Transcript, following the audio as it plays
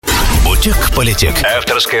Politic.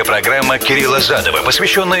 Авторская программа Кирилла Задова,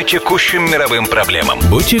 посвященная текущим мировым проблемам.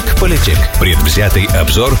 Politic. Предвзятый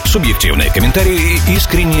обзор, субъективные комментарии и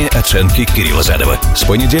искренние оценки Кирилла Задова. С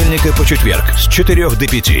понедельника по четверг с 4 до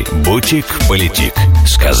 5. Politic.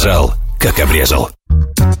 Сказал, как обрезал.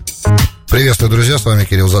 Приветствую, друзья, с вами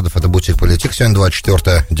Кирилл Задов, это Politic. Сегодня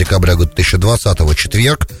 24 декабря 2020,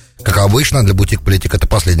 четверг. Как обычно, для Politic это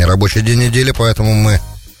последний рабочий день недели, поэтому мы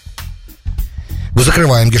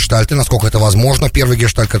закрываем гештальты, насколько это возможно. Первый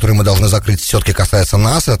гештальт, который мы должны закрыть, все-таки касается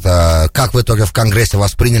нас. Это как в итоге в Конгрессе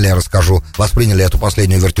восприняли, я расскажу, восприняли эту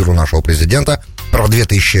последнюю увертюру нашего президента. Про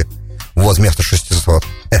 2000, вот, вместо 600.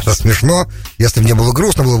 Это смешно. Если бы мне было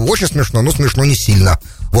грустно, было бы очень смешно, но смешно не сильно.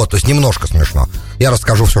 Вот, то есть немножко смешно. Я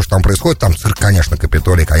расскажу все, что там происходит. Там цирк, конечно,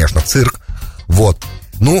 Капитолий, конечно, цирк. Вот.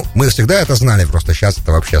 Ну, мы всегда это знали, просто сейчас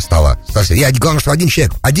это вообще стало совсем. Главное, что один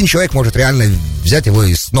человек может реально взять его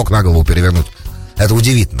и с ног на голову перевернуть. Это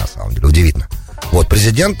удивительно, на самом деле, удивительно. Вот,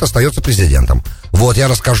 президент остается президентом. Вот, я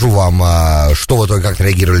расскажу вам, что в итоге, как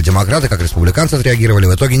реагировали демократы, как республиканцы отреагировали.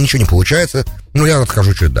 В итоге ничего не получается. Ну, я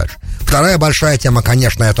расскажу чуть дальше. Вторая большая тема,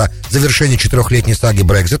 конечно, это завершение 4-летней саги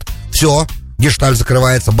Брэкзит. Все, гештальт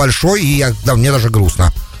закрывается большой, и мне даже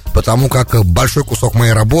грустно. Потому как большой кусок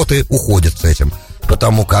моей работы уходит с этим.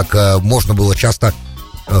 Потому как можно было часто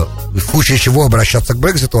в случае чего обращаться к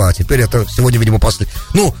Брэкзиту, а теперь это сегодня, видимо,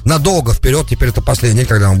 надолго вперед, теперь это последний день,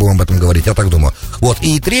 когда мы будем об этом говорить, я так думаю. Вот,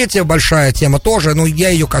 и третья большая тема тоже, я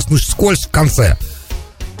ее коснусь вскользь в конце.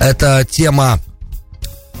 Это тема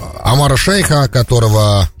Омара Шейха,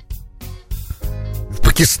 которого в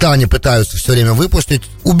Пакистане пытаются все время выпустить,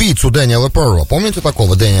 убийцу Дэниела Перла. Помните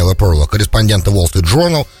такого Дэниела Перла, корреспондента Wall Street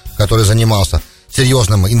Journal, который занимался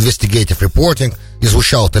серьезным investigative reporting,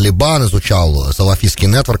 изучал Талибан, изучал салафистский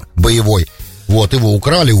нетворк боевой. Вот, его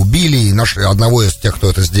украли, убили, и нашли одного из тех, кто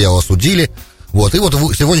это сделал, осудили. Вот, и вот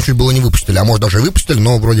сегодня чуть было не выпустили, а может даже и выпустили,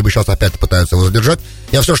 но вроде бы сейчас опять пытаются его задержать.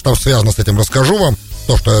 Я все, что там связано с этим, расскажу вам,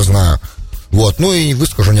 то, что я знаю. Вот, ну и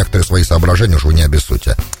выскажу некоторые свои соображения, уж вы не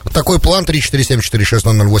обессудьте. Вот такой план: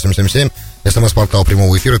 347-460-0877, СМС-портал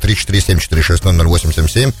прямого эфира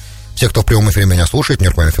 347-460-0877. Все, кто в прямом эфире меня слушает,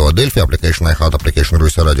 мир по Филадельфии, application iHeart, application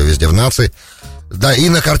Руси Радио, везде в нации. Да, и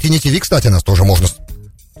на Картине ТВ, кстати, нас тоже можно,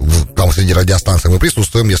 там среди радиостанций мы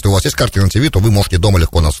присутствуем. Если у вас есть Картина ТВ, то вы можете дома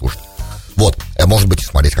легко нас слушать. Вот, может быть, и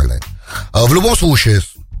смотреть когда-нибудь. В любом случае,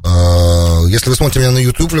 если вы смотрите меня на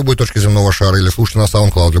YouTube в любой точке земного шара или слушаете на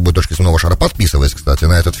SoundCloud в любой точке земного шара, подписывайтесь, кстати,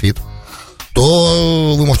 на этот фид,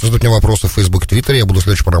 то вы можете задать мне вопросы в Facebook и Твиттере, я буду в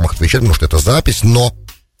следующих программах отвечать, потому что это запись, но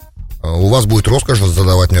у вас будет роскошь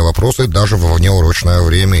задавать мне вопросы даже во внеурочное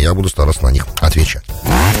время, и я буду стараться на них отвечать.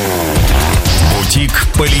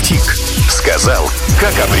 Politic. Сказал,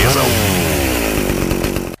 как обрезал.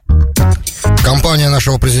 Компания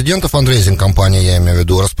нашего президента, фандрейзинг компания, я имею в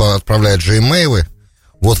виду, отправляет же имейлы.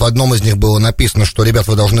 Вот в одном из них было написано, что, ребят,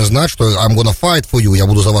 вы должны знать, что I'm gonna fight for you, я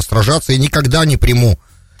буду за вас сражаться и никогда не приму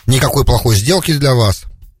никакой плохой сделки для вас.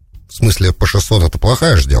 В смысле, по 600 это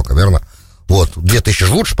плохая сделка, верно? Вот, 2000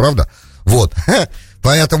 же лучше, правда? Вот,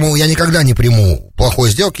 поэтому я никогда не приму плохой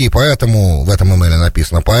сделки, и поэтому в этом имейле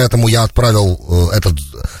написано, поэтому я отправил этот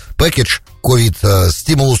пакетж,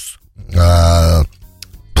 COVID-стимулус,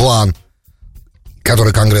 план,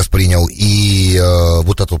 который Конгресс принял, и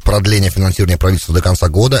вот это продление финансирования правительства до конца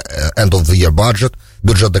года, end of the year budget,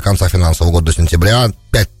 бюджет до конца финансового года, до сентября,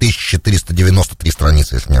 5493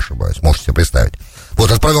 страницы, если не ошибаюсь, можете себе представить.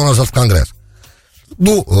 Вот, отправил назад в Конгресс.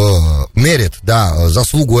 Мерит, да,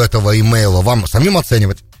 заслугу этого имейла вам самим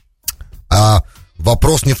оценивать. А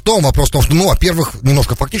вопрос не в том, вопрос в том, что, во-первых,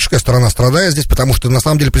 немножко фактическая сторона страдает здесь, потому что, на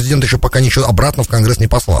самом деле, президент еще пока ничего обратно в Конгресс не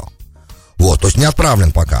послал. Вот, то есть не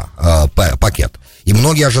отправлен пока пакет. И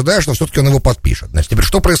многие ожидают, что все-таки он его подпишет. Значит, теперь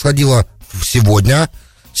что происходило сегодня?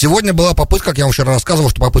 Сегодня была попытка, как я вам вчера рассказывал,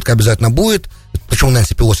 что попытка обязательно будет. Почему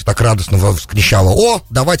Нэнси Пелоси так радостно вскричала: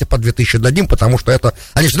 давайте по 2000 дадим, потому что это...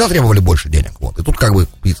 Они всегда требовали больше денег. Вот. И тут как бы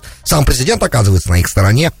сам президент оказывается на их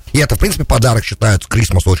стороне. И это, в принципе, подарок считается,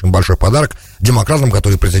 Крисмас очень большой подарок демократам,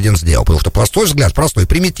 который президент сделал. Потому что простой,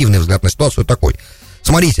 примитивный взгляд на ситуацию такой.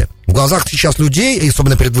 Смотрите, в глазах сейчас людей, и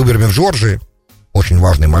особенно перед выборами в Джорджии, очень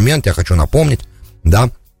важный момент, я хочу напомнить, да,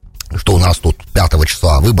 что у нас тут 5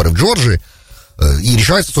 числа выборы в Джорджии, и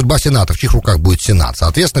решается судьба Сената, в чьих руках будет Сенат.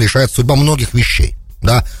 Соответственно, решается судьба многих вещей,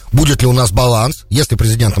 да. Будет ли у нас баланс, если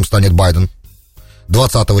президентом станет Байден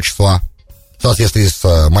 20 числа, в соответствии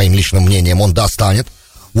с моим личным мнением, он станет.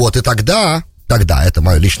 Вот, и тогда, это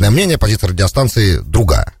мое личное мнение, позиция радиостанции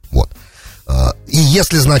другая. Вот. И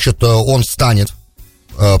если, значит, он станет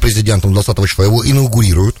президентом 20 числа, его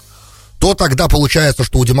инаугурируют, то тогда получается,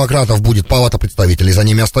 что у демократов будет палата представителей, за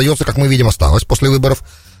ними остается, как мы видим, осталось после выборов.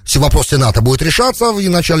 вопрос Сената будет решаться в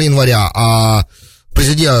начале января, а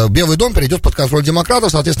Белый дом перейдет под контроль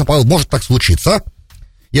демократов, соответственно, может так случиться,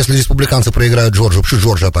 если республиканцы проиграют Джорджию, потому что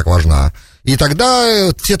Джорджия так важна. И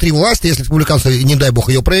тогда все три власти, если республиканцы, не дай бог,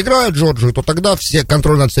 ее проиграют, Джорджию, то тогда все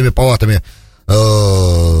контроль над всеми палатами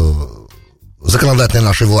законодательной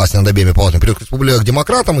нашей власти, над обеими палатами перейдет к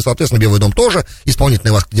демократам, и, соответственно, Белый дом тоже,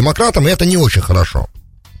 исполнительная власть к демократам, и это не очень хорошо.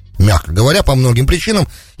 Мягко говоря, по многим причинам.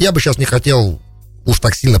 Я бы сейчас не хотел уж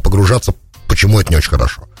так сильно погружаться, почему это не очень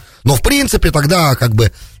хорошо. Но, в принципе, тогда как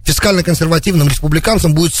бы фискально-консервативным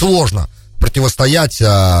республиканцам будет сложно противостоять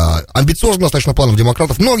амбициозным достаточно планам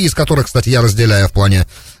демократов, многие из которых, кстати, я разделяю в плане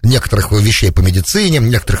некоторых вещей по медицине,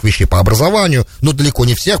 некоторых вещей по образованию, но далеко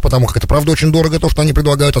не всех, потому как это, правда, очень дорого, то, что они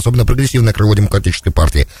предлагают, особенно прогрессивное крыло демократической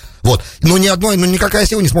партии. Вот. Но никакая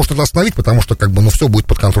сила не сможет это остановить, потому что, как бы, все будет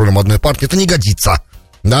под контролем одной партии. Это не годится.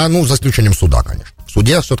 Да, за исключением суда, конечно. В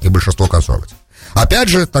суде все-таки большинство консервативов. Опять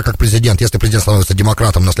же, так как если президент становится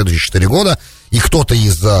демократом на следующие 4 года, и кто-то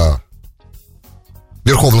из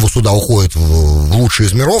Верховного суда уходит в лучший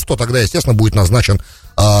из миров, то тогда, естественно, будет назначен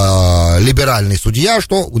либеральный судья,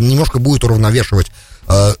 что немножко будет уравновешивать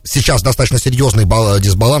сейчас достаточно серьезный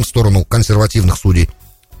дисбаланс в сторону консервативных судей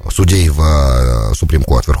в Supreme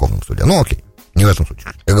Court, в Верховном суде. Ну, окей, не в этом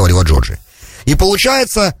случае. Я говорю о Джорджии. И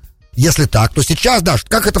получается, если так, то сейчас, да,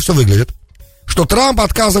 как это все выглядит? Что Трамп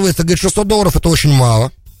отказывается, говорит, $600 это очень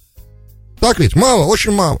мало. Так ведь? Мало,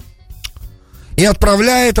 очень мало. И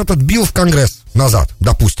отправляет этот билл в Конгресс назад,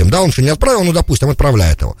 допустим. Да, он еще не отправил, но, допустим,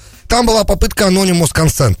 отправляет его. Там была попытка anonymous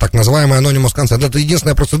consent, так называемая anonymous consent. Это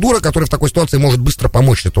единственная процедура, которая в такой ситуации может быстро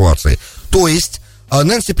помочь ситуации. То есть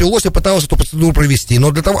Нэнси Пелоси пыталась эту процедуру провести,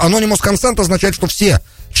 но для того anonymous consent означает, что все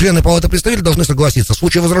члены Палаты представителей должны согласиться. В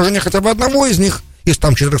случае возражения хотя бы одного из них, из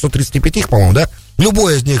там 435 их, по-моему, да,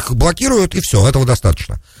 любой из них блокируют, и все, этого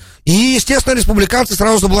достаточно. И, естественно, республиканцы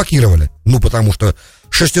сразу заблокировали. Потому что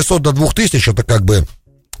 600 до 2000 это как бы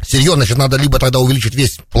серьезно, значит, надо либо тогда увеличить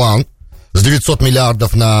весь план с 900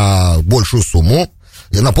 миллиардов на большую сумму.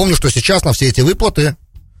 Я напомню, что сейчас на все эти выплаты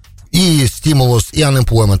и стимулус, и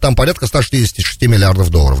unemployment, там порядка 166 миллиардов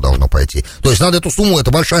долларов должно пойти. То есть надо эту сумму,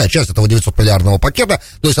 это большая часть этого 900-миллиардного пакета,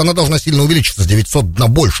 то есть она должна сильно увеличиться с 900 на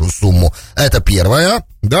большую сумму. Это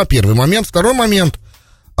первый момент. Второй момент,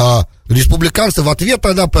 республиканцы в ответ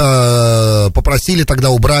тогда попросили тогда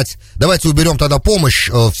убрать, давайте уберем тогда помощь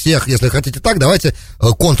всех, если хотите так, давайте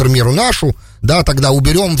контрмеру нашу, да, тогда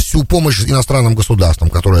уберем всю помощь иностранным государствам,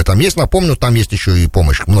 которые там есть. Напомню, там есть еще и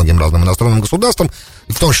помощь к многим разным иностранным государствам,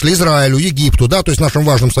 в том числе Израилю, Египту, да, то есть нашим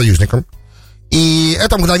важным союзникам. И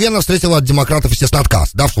это мгновенно встретило от демократов, естественно,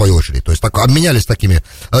 отказ, да, в свою очередь. То есть обменялись такими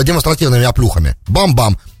демонстративными оплюхами.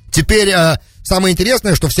 Бам-бам. Теперь самое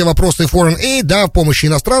интересное, что все вопросы foreign aid, да, помощи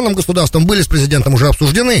иностранным государствам были с президентом уже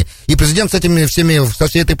обсуждены, и президент со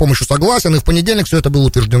всей этой помощью согласен, и в понедельник все это было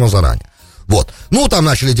утверждено заранее. Вот. Там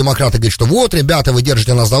начали демократы говорить, что вот, ребята, вы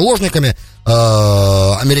держите нас заложниками,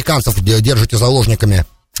 американцев держите заложниками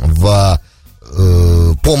в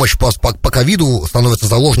помощь по ковиду, становится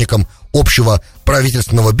заложником общего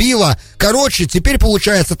правительственного билла. Короче, теперь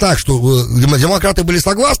получается так, что демократы были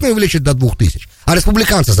согласны увеличить до 2000, а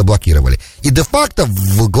республиканцы заблокировали. И де-факто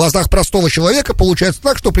в глазах простого человека получается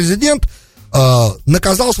так, что президент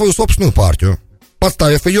наказал свою собственную партию,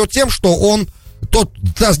 подставив ее тем, что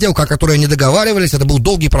та сделка, о которой они договаривались, это был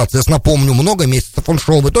долгий процесс, напомню, много месяцев он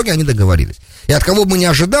шел, в итоге они договорились. И от кого бы мы не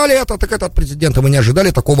ожидали так это от президента, мы не ожидали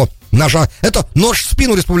такого ножа. Это нож в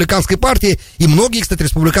спину республиканской партии, и многие, кстати,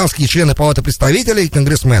 республиканские члены Палаты представителей и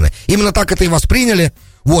конгрессмены именно так это и восприняли,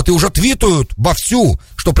 и уже твитуют вовсю,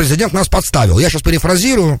 что президент нас подставил. Я сейчас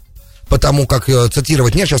перефразирую, потому как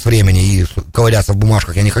цитировать нет сейчас времени, и ковыряться в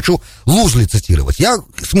бумажках я не хочу, лузли цитировать. Я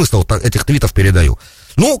смысл этих твитов передаю.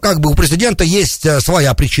 У президента есть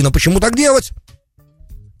своя причина, почему так делать.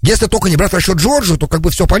 Если только не брать в расчет Джорджию, то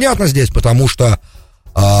все понятно здесь, потому что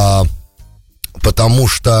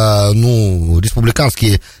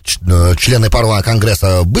республиканские члены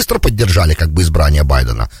Конгресса быстро поддержали избрание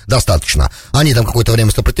Байдена, достаточно. Они там какое-то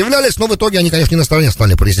время сопротивлялись, но в итоге они, конечно, не на стороне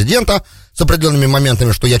стали президента с определенными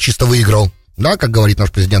моментами, что я чисто выиграл. Да, как говорит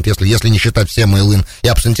наш президент, если не считать все mail-in и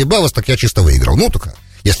absentee ballots, так я чисто выиграл.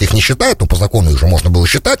 Если их не считают, то по закону их же можно было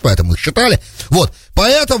считать, поэтому их считали.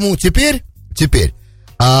 Поэтому теперь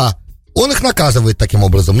он их наказывает таким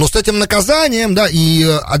образом. Но с этим наказанием, да, и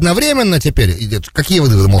одновременно теперь, какие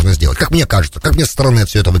выводы можно сделать? Как мне кажется, как мне со стороны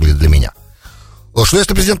все это выглядит для меня? Что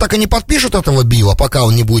если президент так и не подпишет этого билла, пока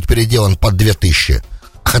он не будет переделан под 2000,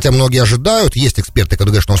 хотя многие ожидают, есть эксперты,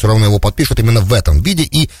 которые говорят, что он все равно его подпишет именно в этом виде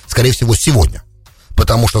и, скорее всего, сегодня.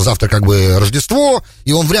 потому что завтра как бы Рождество,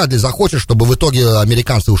 и он вряд ли захочет, чтобы в итоге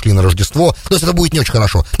американцы ушли на Рождество. То есть это будет не очень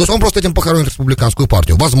хорошо. То есть он просто этим похоронит республиканскую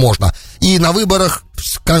партию, возможно. И на выборах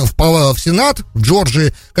в Сенат в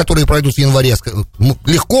Джорджии, которые пройдут в январе,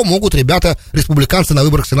 легко могут ребята, республиканцы, на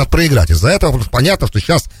выборах в Сенат проиграть. Из-за этого понятно, что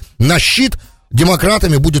сейчас на щит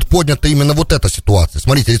демократами будет поднята именно вот эта ситуация.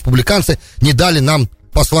 Смотрите, республиканцы не дали нам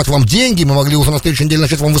послать вам деньги, мы могли уже на следующей неделе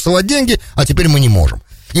начать вам высылать деньги, а теперь мы не можем.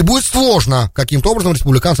 И будет сложно каким-то образом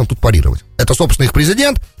республиканцам тут парировать. Это, собственно, их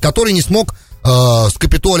президент, который не смог с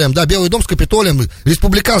Капитолием, да, Белый дом с Капитолием,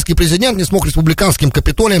 республиканский президент не смог республиканским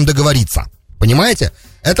Капитолием договориться. Понимаете?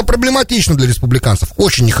 Это проблематично для республиканцев,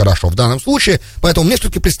 очень нехорошо в данном случае, поэтому мне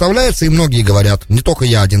все-таки представляется, и многие говорят, не только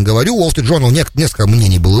я один говорю, Wall Street Journal несколько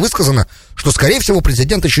мнений было высказано, что, скорее всего,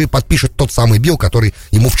 президент еще и подпишет тот самый билл, который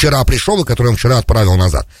ему вчера пришел и который он вчера отправил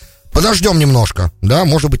назад. Подождем немножко, да,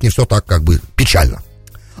 может быть, не все так как бы печально.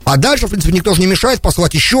 А дальше, в принципе, никто же не мешает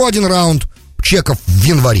послать еще один раунд чеков в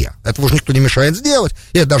январе. Этого же никто не мешает сделать.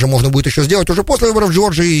 И это даже можно будет еще сделать уже после выборов в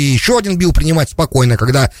Джорджии, и еще один билл принимать спокойно,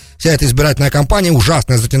 когда вся эта избирательная кампания,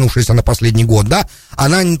 ужасная, затянувшаяся на последний год, да,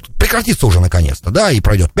 она прекратится уже наконец-то, да, и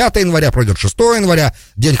пройдет 5 января, пройдет 6 января,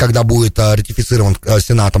 день, когда будет ратифицирован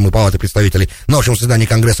Сенатом и Палатой представителей на общем заседании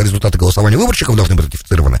Конгресса результаты голосования выборщиков должны быть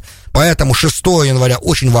ратифицированы. Поэтому 6 января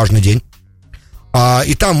очень важный день,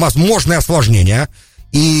 и там возможны осложнения,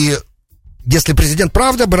 и если президент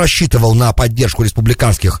правда бы рассчитывал на поддержку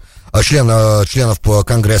республиканских членов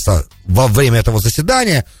Конгресса во время этого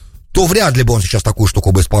заседания, то вряд ли бы он сейчас такую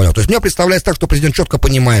штуку бы исполнял. То есть мне представляется так, что президент четко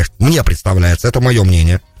понимает, мне представляется, это мое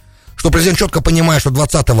мнение, что президент четко понимает, что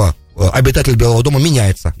 20-го обитатель Белого дома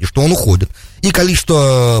меняется, и что он уходит. И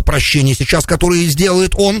количество прощений сейчас, которые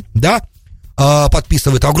сделает он, да,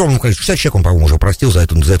 подписывает огромное количество. 60 человек он, по-моему, уже простил за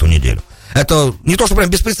эту неделю. Это не то, что прям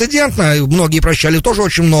беспрецедентно, многие прощали тоже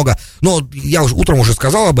очень много, но я уже утром уже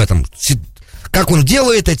сказал об этом. Как он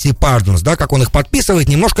делает эти pardons, да, как он их подписывает,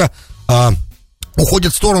 немножко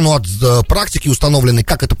уходит в сторону от практики установленной,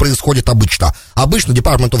 как это происходит обычно. Обычно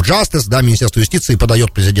Department of Justice, да, Министерство юстиции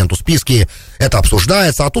подает президенту списки, это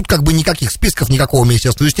обсуждается, а тут как бы никаких списков, никакого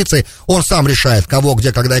Министерства юстиции, он сам решает, кого,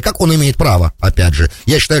 где, когда и как, он имеет право, опять же.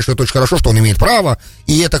 Я считаю, что это очень хорошо, что он имеет право,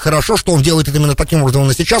 и это хорошо, что он делает это именно таким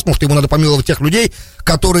образом и сейчас, потому что ему надо помиловать тех людей,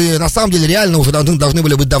 которые на самом деле реально уже должны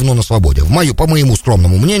были быть давно на свободе. По моему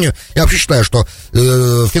скромному мнению, я вообще считаю, что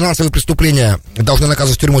финансовые преступления должны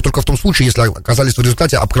наказывать тюрьмой только в том случае, если оказались в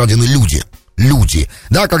результате обкрадены люди.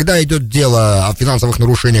 Да, когда идет дело о финансовых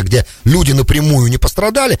нарушениях, где люди напрямую не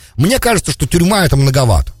пострадали, мне кажется, что тюрьма это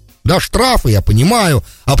многовато. Да, штрафы я понимаю,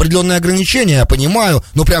 определенные ограничения я понимаю,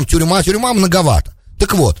 но прям тюрьма многовато.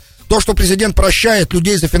 Так вот, то, что президент прощает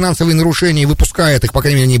людей за финансовые нарушения и выпускает их, по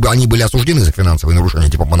крайней мере, они были осуждены за финансовые нарушения,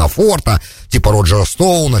 типа Манафорта, типа Роджера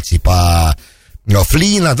Стоуна, типа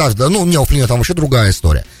Флина, да, ну, не, у Флина там вообще другая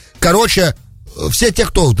история. Короче, все те,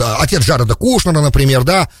 кто, да, отец Джареда Кушнера, например,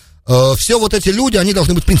 да, все вот эти люди, они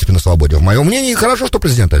должны быть, в принципе, на свободе, в моем мнении, и хорошо, что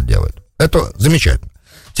президент это делает. Это замечательно.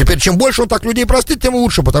 Теперь, чем больше он так людей простит, тем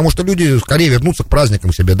лучше, потому что люди скорее вернутся к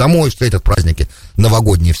праздникам себе домой, встретят праздники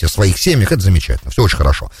новогодние все в своих семьях, это замечательно, все очень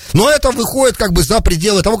хорошо. Но это выходит как бы за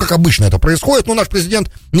пределы того, как обычно это происходит, но наш президент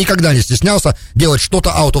никогда не стеснялся делать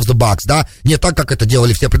что-то out of the box, да, не так, как это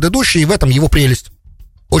делали все предыдущие, и в этом его прелесть.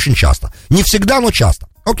 Очень часто. Не всегда, но часто.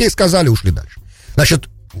 Окей, сказали, ушли дальше. Значит,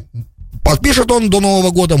 подпишет он до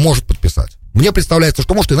Нового года, может подписать. Мне представляется,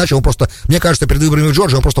 что может, иначе он просто, мне кажется, перед выборами в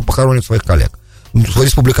Джорджии он просто похоронит своих коллег.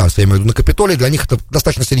 Республиканцев, я имею в виду, на Капитолии, для них это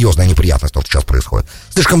достаточно серьезная неприятность, то, что сейчас происходит.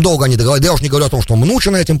 Слишком долго они договаривались, я уж не говорю о том, что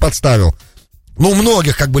Мнучина этим подставил. Ну,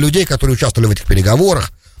 многих, как бы, людей, которые участвовали в этих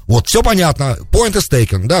переговорах, вот, все понятно, point is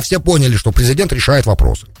taken, да, все поняли, что президент решает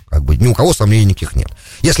вопросы, как бы, ни у кого сомнений никаких нет.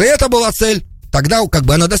 Если это была цель, тогда, как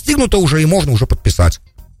бы, она достигнута уже, и можно уже подписать.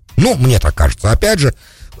 Ну, мне так кажется, опять же,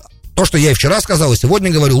 то, что я и вчера сказал, и сегодня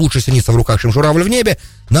говорю, лучше синиться в руках, чем журавль в небе.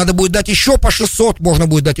 Надо будет дать еще по 600, можно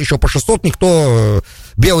будет дать еще по 600. Никто,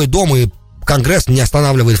 Белый дом и Конгресс не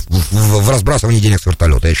останавливает в разбрасывании денег с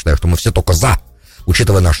вертолета. Я считаю, что мы все только за,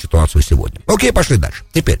 учитывая нашу ситуацию сегодня. Окей, пошли дальше.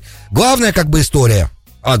 Теперь, главная как бы история,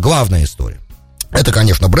 это,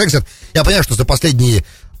 конечно, Брэкзит. Я понимаю, что за последние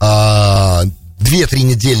 2-3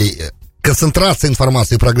 недели концентрация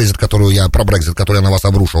информации про Брэкзит, которую я на вас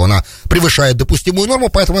обрушил, она превышает допустимую норму,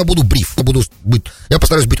 поэтому я буду я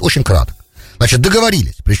постараюсь быть очень краток. Значит,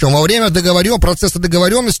 договорились. Причем во время процесса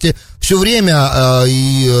договоренности все время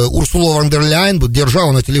и Урсула фон дер Ляйен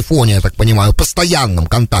держала на телефоне, я так понимаю, в постоянном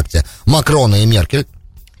контакте Макрона и Меркель,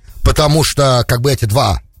 потому что как бы эти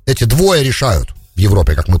двое решают в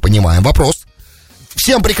Европе, как мы понимаем, вопрос.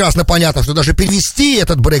 Всем прекрасно понятно, что даже перевести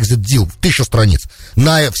этот Брэкзит дил в 1000 страниц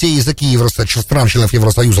на все языки стран, членов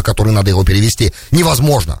Евросоюза, которые надо его перевести,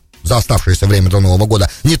 невозможно за оставшееся время до Нового года.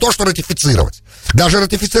 Не то, что ратифицировать. Даже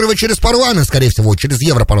ратифицировать через парламент, скорее всего, через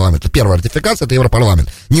Европарламент. Первая ратификация — это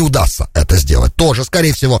Европарламент. Не удастся это сделать. Тоже,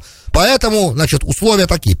 скорее всего. Поэтому, значит, условия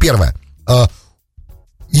такие. Первое.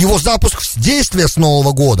 Его запуск в действие с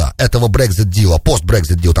Нового года, этого Брэкзит-дила,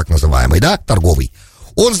 пост-Брэкзит-дил так называемый, да, торговый,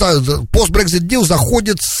 пост-Брэкзит-дил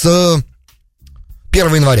заходит с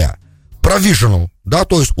 1 января. Provisional, да,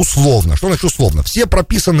 то есть условно. Что значит условно? Все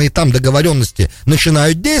прописанные там договоренности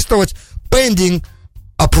начинают действовать pending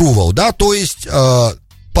approval, да, то есть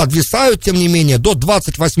подвисают, тем не менее, до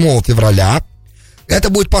 28 февраля. Это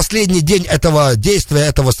будет последний день этого действия,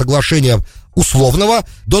 этого соглашения условного.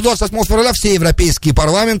 До 28 февраля все европейские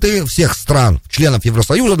парламенты всех стран, членов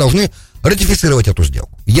Евросоюза, должны ратифицировать эту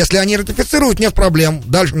сделку. Если они ратифицируют, нет проблем.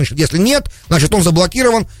 Дальше, значит, если нет, значит, он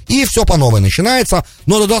заблокирован, и все по новой начинается.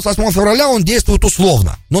 Но до 28 февраля он действует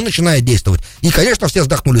условно, но начинает действовать. И, конечно, все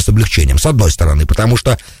вздохнули с облегчением, с одной стороны, потому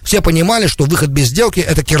что все понимали, что выход без сделки —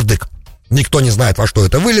 это кирдык. Никто не знает, во что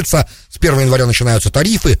это выльется. С 1 января начинаются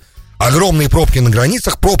тарифы, огромные пробки на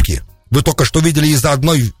границах, пробки. Вы только что видели из-за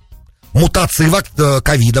одной мутации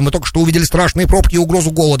ковида. Мы только что увидели страшные пробки и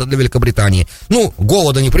угрозу голода для Великобритании. Ну,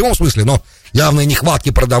 голода не в прямом смысле, но явной нехватки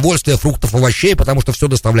продовольствия, фруктов, овощей, потому что все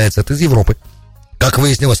доставляется это из Европы. Как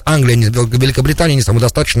выяснилось, Англия, Великобритания не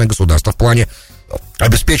самодостаточное государство в плане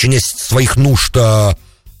обеспечения своих нужд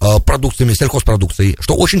продукциями, сельхозпродукцией,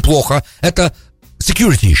 что очень плохо. Это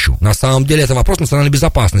security issue. На самом деле это вопрос национальной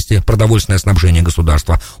безопасности, продовольственное снабжение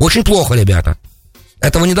государства. Очень плохо, ребята.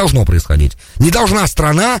 Этого не должно происходить. Не должна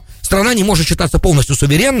страна не может считаться полностью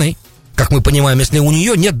суверенной, как мы понимаем, если у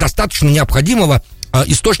нее нет достаточно необходимого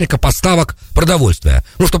источника поставок продовольствия.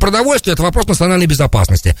 Ну что продовольствие — это вопрос национальной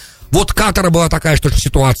безопасности. Вот Катара была такая же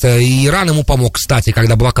ситуация, и Иран ему помог, кстати,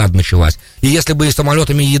 когда блокада началась. И если бы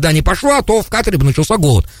самолетами еда не пошла, то в Катаре бы начался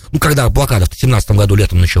голод. Ну, когда блокада в 2017 году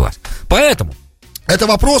летом началась. Поэтому это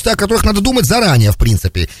вопросы, о которых надо думать заранее, в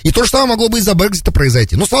принципе. И то же самое могло бы из-за Брэкзита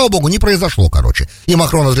произойти. Но, слава богу, не произошло, короче. И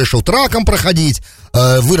Макрон разрешил траком проходить,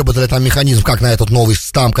 выработали там механизм, как на этот новый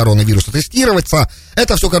штамм коронавируса тестироваться.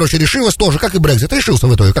 Это все, короче, решилось тоже, как и Брэкзит. Решился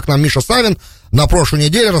в итоге, как нам Миша Савин на прошлой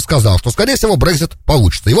неделе рассказал, что, скорее всего, Брэкзит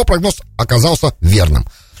получится. Его прогноз оказался верным.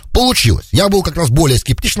 Получилось. Я был как раз более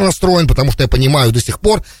скептично настроен, потому что я понимаю до сих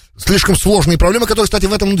пор слишком сложные проблемы, которые, кстати,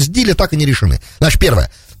 в этом деле так и не решены. Значит,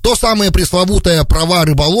 первое. То самое пресловутое права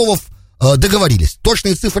рыболовов договорились.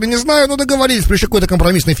 Точные цифры не знаю, но договорились, пришли к какой-то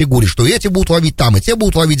компромиссной фигуре, что и эти будут ловить там, и те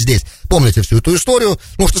будут ловить здесь. Помните всю эту историю?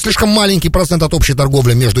 Потому что слишком маленький процент от общей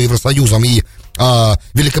торговли между Евросоюзом и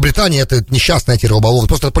Великобританией — это несчастные эти рыболовы.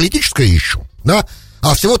 Просто это политическое issue, да?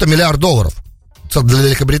 А всего-то $1 миллиард. Для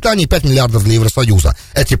Великобритании 5 миллиардов для Евросоюза.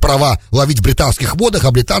 Эти права ловить в британских водах,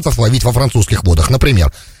 а британцев ловить во французских водах,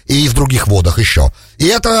 например. И в других водах еще. И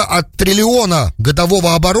это от триллиона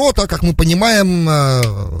годового оборота, как мы понимаем,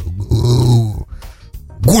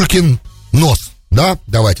 Гулькин нос, да?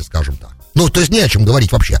 Давайте скажем так. Ну, то есть не о чем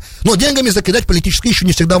говорить вообще. Но деньгами закидать политически еще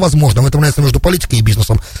не всегда возможно. В этом разница между политикой и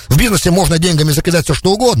бизнесом. В бизнесе можно деньгами закидать все,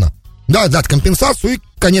 что угодно. Да, дать компенсацию и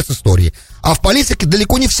конец истории. А в политике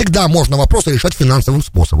далеко не всегда можно вопросы решать финансовым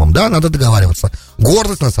способом. Да, надо договариваться.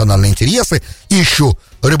 Гордость, национальные интересы. И еще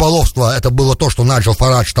рыболовство. Это было то, что Найджел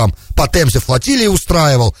Фарадж там по Темзе флотилии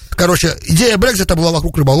устраивал. Короче, идея Брэкзита была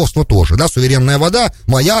вокруг рыболовства тоже. Да, суверенная вода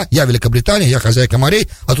моя, я Великобритания, я хозяйка морей.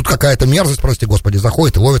 А тут какая-то мерзость, прости господи,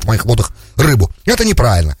 заходит и ловит в моих водах рыбу. Это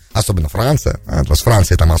неправильно. Особенно Франция. С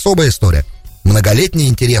Францией там особая история. Многолетняя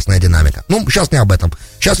интересная динамика. Ну, сейчас не об этом.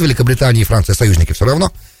 Сейчас Великобритания и Франция союзники все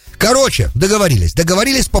равно. Короче, договорились.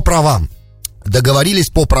 Договорились по правам.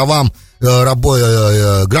 Договорились по правам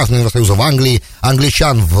граждан Евросоюза в Англии,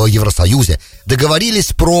 англичан в Евросоюзе. Договорились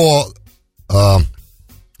про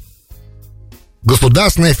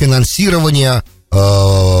государственное финансирование,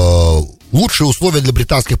 лучшие условия для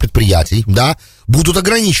британских предприятий, да, будут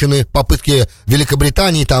ограничены попытки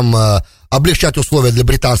Великобритании там облегчать условия для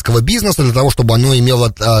британского бизнеса, для того, чтобы оно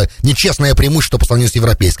имело нечестное преимущество по сравнению с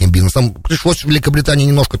европейским бизнесом. Пришлось в Великобритании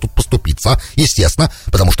немножко тут поступиться, естественно,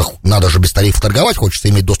 потому что надо же без тарифов торговать, хочется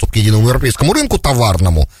иметь доступ к единому европейскому рынку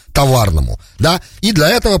товарному, да, и для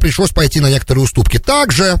этого пришлось пойти на некоторые уступки.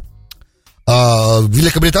 Также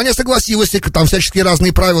Великобритания согласилась, и там всяческие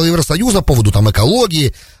разные правила Евросоюза по поводу там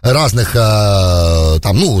экологии, разных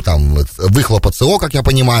выхлопа СО, как я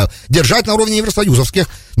понимаю, держать на уровне евросоюзовских.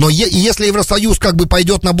 Но если Евросоюз как бы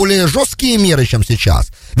пойдет на более жесткие меры, чем сейчас,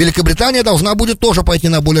 Великобритания должна будет тоже пойти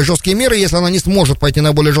на более жесткие меры, если она не сможет пойти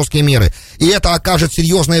на более жесткие меры, и это окажет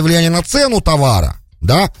серьезное влияние на цену товара,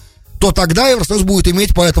 да, то тогда Евросоюз будет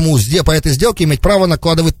иметь по этой сделке иметь право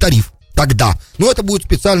накладывать тариф. Тогда. Но это будет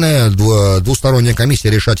специальная двусторонняя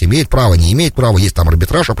комиссия решать, имеет право, не имеет права, есть там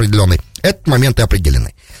арбитраж определенный. Этот моменты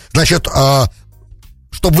определены. Значит,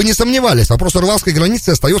 чтобы вы не сомневались, вопрос ирландской границы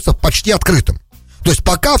остается почти открытым. То есть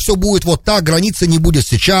пока все будет вот так, границы не будет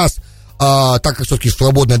сейчас, так как все-таки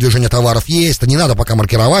свободное движение товаров есть, не надо пока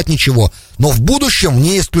маркировать ничего. Но в будущем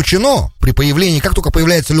не исключено, при появлении, как только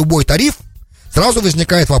появляется любой тариф, сразу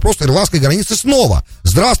возникает вопрос ирландской границы снова.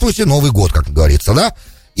 Здравствуйте, Новый год, как говорится, да?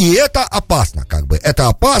 И это опасно, как бы. Это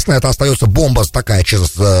опасно, это остается бомба такая,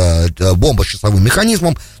 бомба с часовым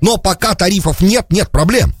механизмом. Но пока тарифов нет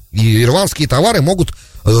проблем. И ирландские товары могут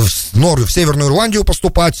в Северную Ирландию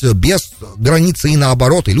поступать без границы и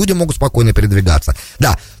наоборот. И люди могут спокойно передвигаться.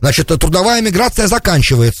 Да, значит, трудовая миграция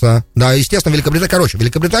заканчивается. Да, естественно,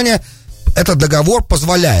 Великобритания, этот договор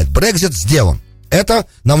позволяет. Брэкзит сделан. Это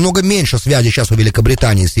намного меньше связи сейчас у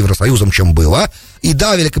Великобритании с Евросоюзом, чем было. И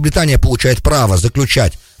да, Великобритания получает право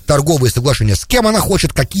заключать торговые соглашения с кем она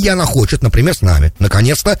хочет, какие она хочет, например, с нами,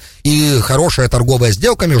 наконец-то. И хорошая торговая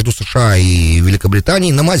сделка между США и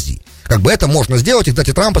Великобританией на мази. Как бы это можно сделать, и,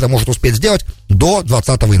 кстати, Трамп это может успеть сделать до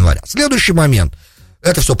 20 января. Следующий момент.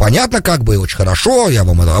 Это все понятно, как бы, очень хорошо, я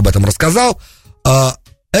вам об этом рассказал.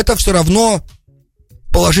 Это все равно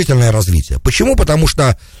положительное развитие. Почему? Потому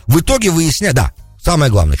что в итоге выясняется... Да,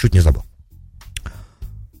 самое главное, чуть не забыл.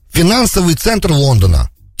 Финансовый центр Лондона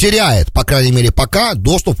теряет, по крайней мере, пока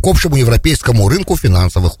доступ к общему европейскому рынку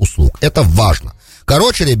финансовых услуг. Это важно.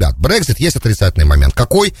 Короче, ребят, Брэкзит есть отрицательный момент.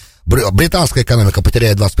 Какой? Британская экономика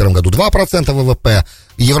потеряет в 2021 году 2% ВВП,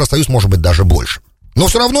 и Евросоюз может быть даже больше. Но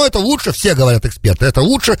все равно это лучше, все говорят эксперты, это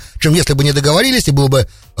лучше, чем если бы не договорились, и был бы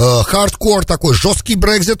хардкор такой, жесткий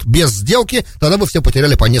Брэкзит, без сделки, тогда бы все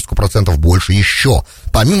потеряли по несколько процентов больше еще,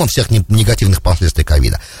 помимо всех негативных последствий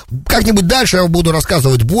ковида. Как-нибудь дальше я буду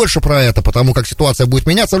рассказывать больше про это, потому как ситуация будет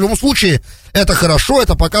меняться. В любом случае, это хорошо,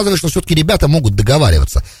 это показывает, что все-таки ребята могут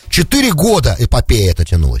договариваться. 4 года эпопея это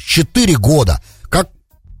тянулась, 4 года, как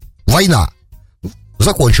война.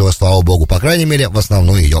 Закончилась, слава богу, по крайней мере, в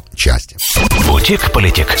основной ее части.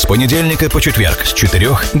 Бутик-политик. С понедельника по четверг с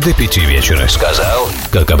 4 до 5 вечера. Сказал,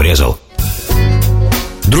 как обрезал.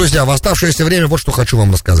 Друзья, в оставшееся время вот что хочу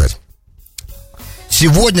вам рассказать.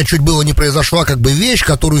 Сегодня чуть было не произошла как бы вещь,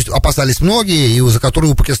 которую опасались многие, и за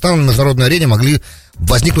которую у Пакистана на международной арене могло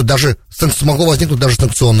возникнуть даже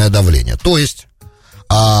санкционное давление. То есть...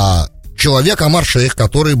 человек Амар Шейх,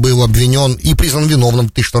 который был обвинен и признан виновным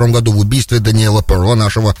в 2002 году в убийстве Даниэла Перла,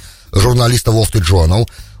 нашего журналиста Wall Street Journal,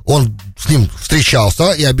 он с ним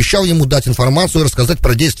встречался и обещал ему дать информацию и рассказать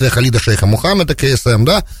про действия Халида Шейха Мухаммеда, КСМ,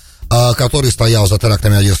 да, который стоял за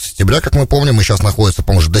терактами 11 сентября, как мы помним, и сейчас находится,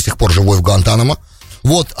 по-моему, до сих пор живой в Гуантанамо.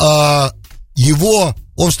 Вот, он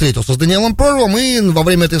встретился с Даниэлом Перлом, и во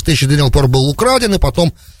время этой встречи Даниэл Перл был украден, и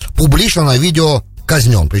потом публично на видео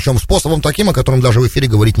казнен, причем способом таким, о котором даже в эфире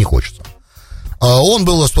говорить не хочется. Он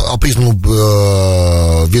был признан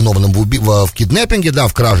виновным в киднеппинге, да,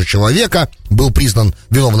 в краже человека, был признан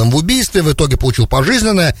виновным в убийстве, в итоге получил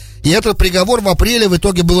пожизненное, и этот приговор в апреле в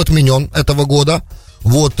итоге был отменен этого года.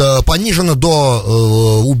 Вот, понижено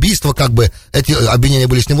до убийства, как бы, эти обвинения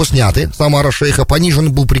были с него сняты, с Амара Шейха,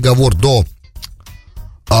 понижен был приговор до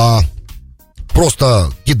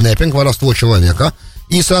просто киднеппинг, воровство человека.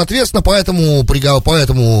 И, соответственно, по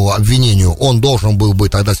этому обвинению он должен был бы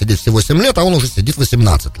тогда сидеть всего 7 лет, а он уже сидит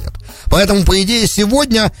 18 лет. Поэтому, по идее,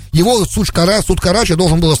 сегодня его суд Карачи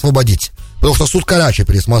должен был освободить, потому что суд Карачи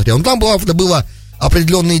пересмотрел. Там было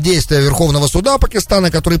определенные действия Верховного суда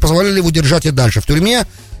Пакистана, которые позволяли его держать и дальше в тюрьме,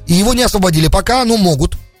 и его не освободили пока, но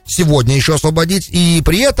могут сегодня еще освободить. И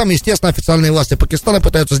при этом, естественно, официальные власти Пакистана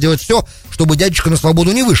пытаются сделать все, чтобы дядечка на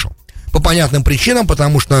свободу не вышел. По понятным причинам,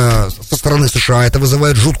 потому что со стороны США это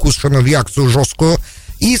вызывает жуткую совершенно реакцию, жесткую,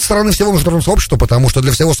 и со стороны всего международного сообщества, потому что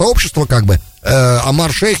для всего сообщества, как бы,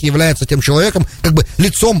 Амар Шейх является тем человеком, как бы,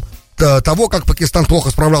 лицом того, как Пакистан плохо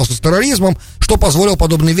справлялся с терроризмом, что позволило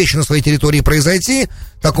подобные вещи на своей территории произойти,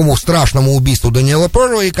 такому страшному убийству Даниэла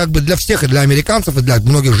Перла, и как бы для всех, и для американцев, и для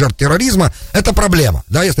многих жертв терроризма, это проблема,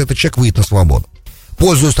 да, если этот человек выйдет на свободу,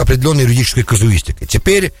 пользуясь определенной юридической казуистикой.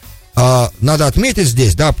 Теперь надо отметить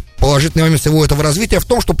здесь, да, положительный момент всего этого развития в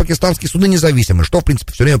том, что пакистанские суды независимы, что, в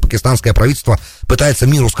принципе, все время пакистанское правительство пытается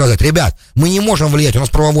миру сказать: ребят, мы не можем влиять, у нас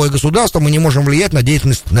правовое государство, мы не можем влиять на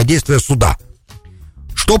действия суда.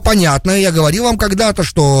 Что понятно, я говорил вам когда-то,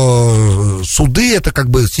 что суды — это как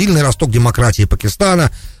бы сильный росток демократии Пакистана,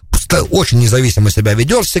 очень независимо себя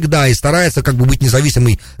ведет всегда и старается как бы быть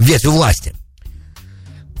независимой ветвью власти.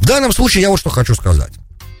 В данном случае я вот что хочу сказать.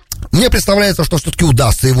 Мне представляется, что все-таки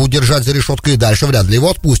удастся его удержать за решеткой, и дальше вряд ли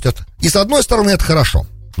его отпустят. И с одной стороны это хорошо.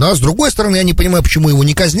 Да? С другой стороны, я не понимаю, почему его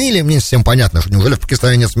не казнили. Мне совсем понятно, что неужели в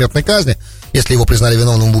Пакистане нет смертной казни, если его признали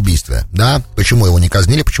виновным в убийстве, да? Почему его не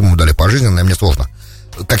казнили, почему ему дали пожизненное, мне сложно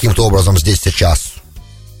каким-то образом здесь сейчас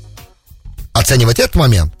оценивать этот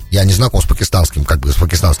момент. Я не знаком с пакистанским, с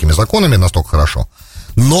пакистанскими законами настолько хорошо.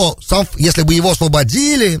 Но если бы его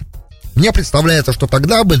освободили, мне представляется, что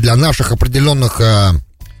тогда бы для наших определенных,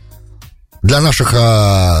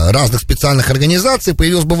 разных специальных организаций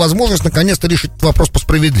появилась бы возможность наконец-то решить вопрос по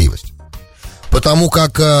справедливости. Потому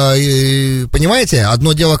как, понимаете,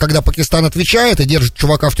 одно дело, когда Пакистан отвечает и держит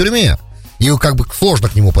чувака в тюрьме, и сложно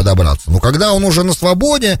к нему подобраться. Но когда он уже на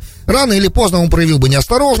свободе, рано или поздно он проявил бы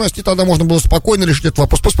неосторожность, и тогда можно было спокойно решить этот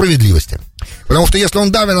вопрос по справедливости. Потому что если он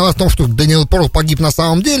виноват в том, что Дэниел Перл погиб на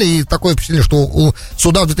самом деле, и такое впечатление, что у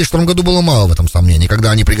суда в 2002 году было мало в этом сомнений, когда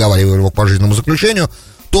они приговаривали его к пожизненному заключению,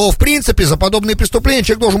 то, в принципе, за подобные преступления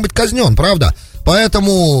человек должен быть казнен, правда?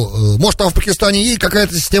 Поэтому, может, там в Пакистане есть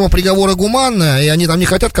какая-то система приговора гуманная, и они там не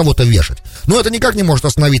хотят кого-то вешать. Но это никак не может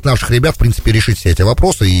остановить наших ребят, в принципе, решить все эти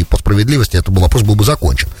вопросы, и по справедливости этот вопрос был бы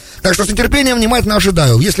закончен. Так что с нетерпением внимательно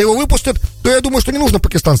ожидаю. Если его выпустят, то я думаю, что не нужно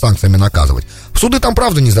Пакистан санкциями наказывать. Суды там,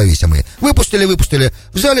 правда, независимые. Выпустили,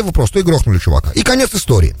 взяли его просто и грохнули чувака. И конец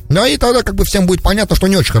истории. Ну, и тогда всем будет понятно, что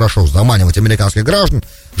не очень хорошо заманивать американских граждан,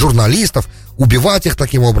 журналистов, убивать их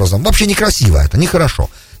таким образом. Вообще некрасиво это, нехорошо.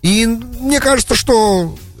 И мне кажется,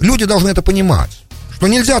 что люди должны это понимать, что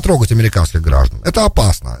нельзя трогать американских граждан. Это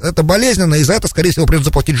опасно, это болезненно, и за это, скорее всего, придется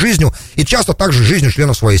заплатить жизнью, и часто также жизнью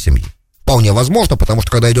членов своей семьи. Вполне возможно, потому что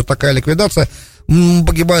когда идет такая ликвидация,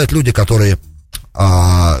 погибают люди, которые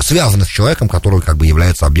связаны с человеком, который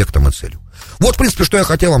является объектом и целью. Вот, в принципе, что я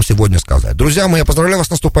хотел вам сегодня сказать. Друзья мои, я поздравляю вас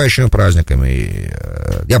с наступающими праздниками. И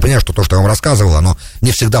я понимаю, что то, что я вам рассказывал, оно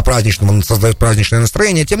не всегда праздничным, оно создает праздничное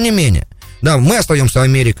настроение. Тем не менее, да, мы остаемся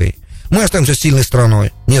Америкой, мы остаемся сильной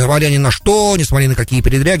страной. Несмотря ни на что, несмотря на какие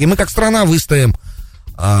передряги, мы как страна выстоим.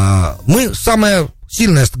 Мы самое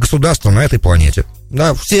сильное государство на этой планете.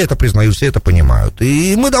 Да, все это признают, все это понимают.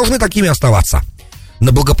 И мы должны такими оставаться.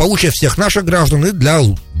 На благополучие всех наших граждан и для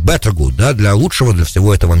better good, да, для лучшего, для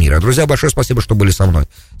всего этого мира. Друзья, большое спасибо, что были со мной.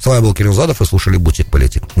 С вами был Кирилл Задов, вы слушали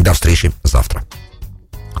Politic. До встречи завтра.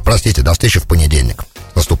 Простите, до встречи в понедельник.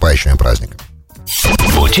 С наступающими праздниками.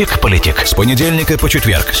 Politic с понедельника по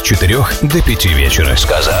четверг с 4 до 5 вечера.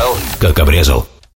 Сказал, как обрезал.